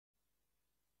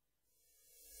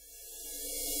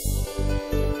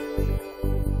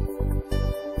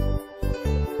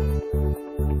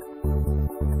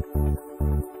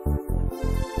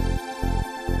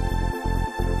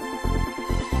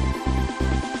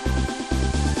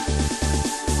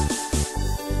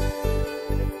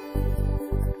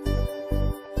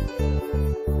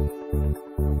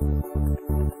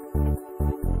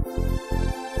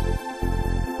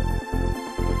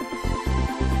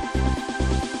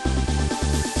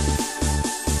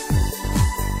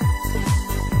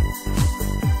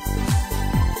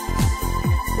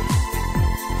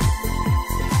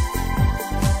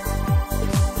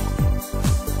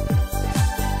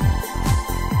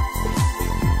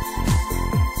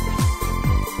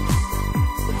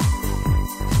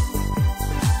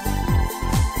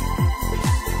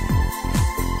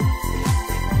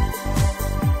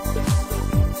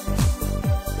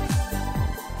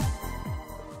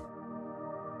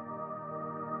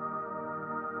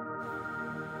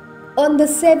On the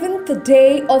seventh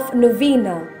day of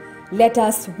Novena, let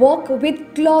us walk with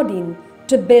Claudine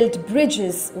to build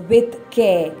bridges with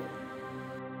care.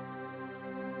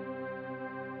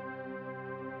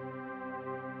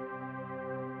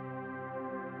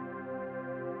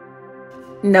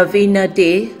 Novena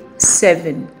Day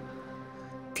 7.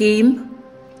 Theme: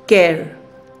 Care.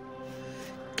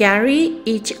 Carry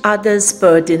each other's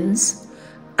burdens,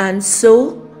 and so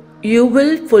you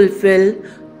will fulfill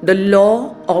the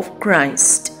law of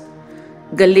Christ.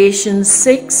 Galatians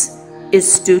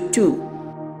 6:2.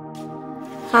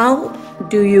 How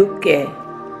do you care?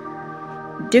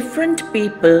 Different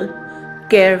people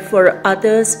care for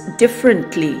others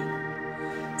differently.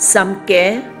 Some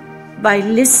care by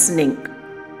listening,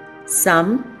 some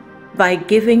by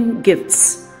giving gifts,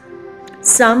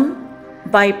 some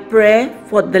by prayer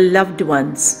for the loved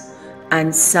ones,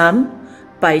 and some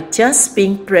by just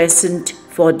being present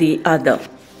for the other.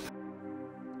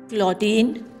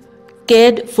 Claudine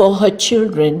cared for her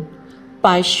children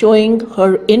by showing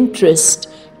her interest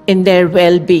in their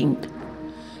well-being.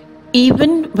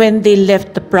 Even when they left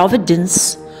the Providence,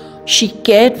 she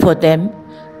cared for them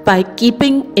by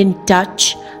keeping in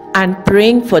touch and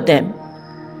praying for them.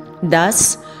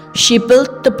 Thus, she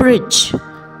built the bridge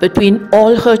between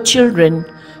all her children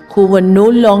who were no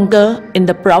longer in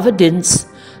the Providence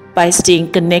by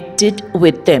staying connected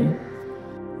with them.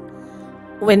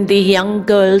 When the young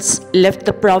girls left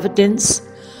the Providence,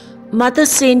 Mother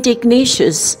St.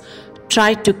 Ignatius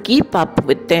tried to keep up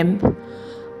with them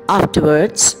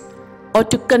afterwards, or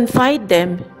to confide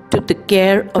them to the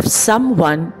care of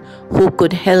someone who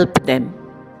could help them.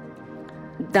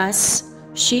 Thus,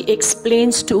 she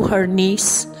explains to her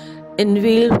niece in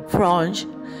Villefranche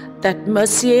that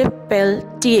Monsieur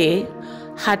Pelletier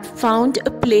had found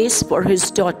a place for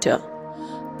his daughter,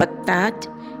 but that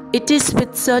it is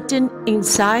with certain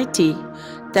anxiety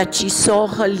that she saw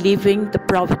her leaving the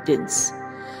Providence.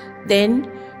 Then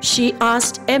she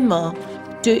asked Emma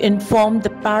to inform the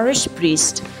parish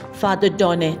priest, Father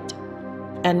Donnet,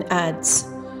 and adds,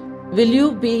 "Will you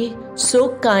be so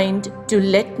kind to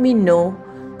let me know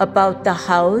about the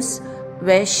house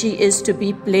where she is to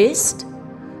be placed?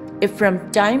 If from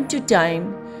time to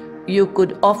time you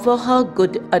could offer her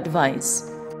good advice."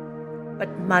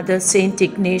 But Mother St.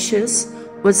 Ignatius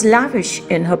was lavish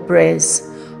in her prayers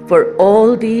for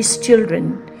all these children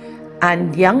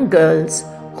and young girls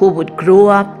who would grow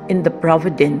up in the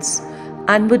Providence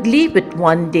and would leave it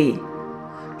one day.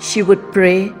 She would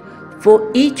pray for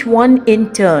each one in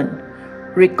turn,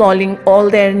 recalling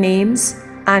all their names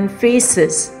and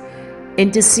faces,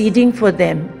 interceding for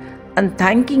them and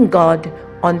thanking God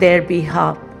on their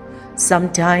behalf,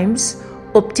 sometimes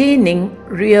obtaining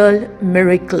real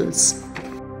miracles.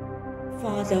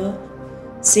 Father,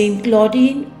 Saint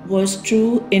Claudine was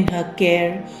true in her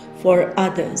care for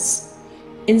others.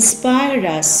 Inspire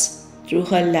us through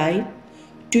her life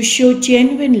to show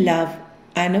genuine love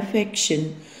and affection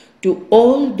to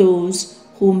all those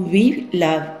whom we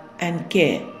love and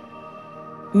care.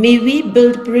 May we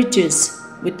build bridges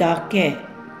with our care,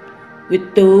 with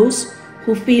those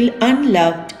who feel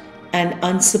unloved and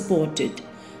unsupported,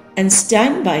 and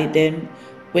stand by them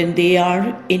when they are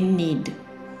in need.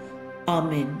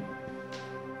 Amen.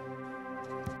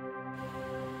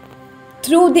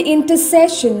 Through the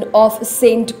intercession of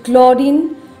Saint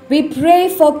Claudine, we pray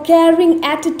for caring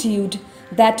attitude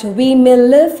that we may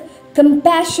live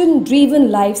compassion-driven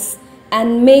lives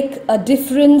and make a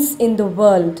difference in the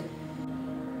world.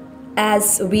 As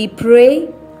we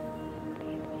pray,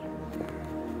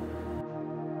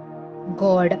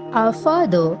 God, our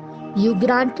Father, you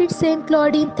granted Saint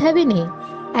Claudine Thevenet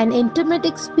an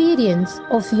intimate experience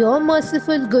of your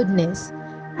merciful goodness,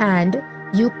 and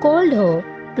you called her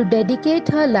to dedicate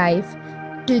her life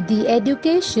to the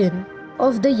education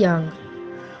of the young.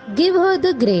 Give her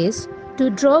the grace to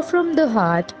draw from the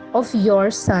heart of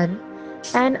your Son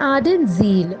an ardent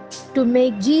zeal to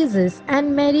make Jesus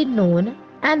and Mary known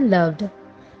and loved.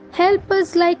 Help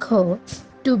us like her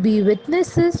to be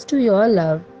witnesses to your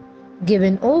love,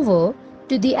 given over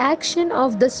to the action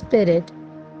of the Spirit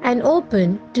and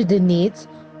open to the needs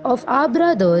of our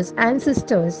brothers and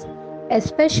sisters,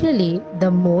 especially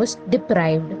the most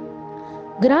deprived.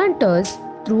 Grant us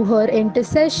through her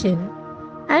intercession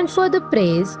and for the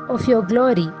praise of your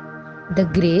glory, the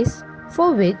grace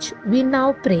for which we now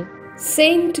pray.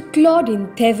 Saint Claudine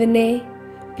Thevenet,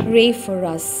 pray for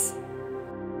us.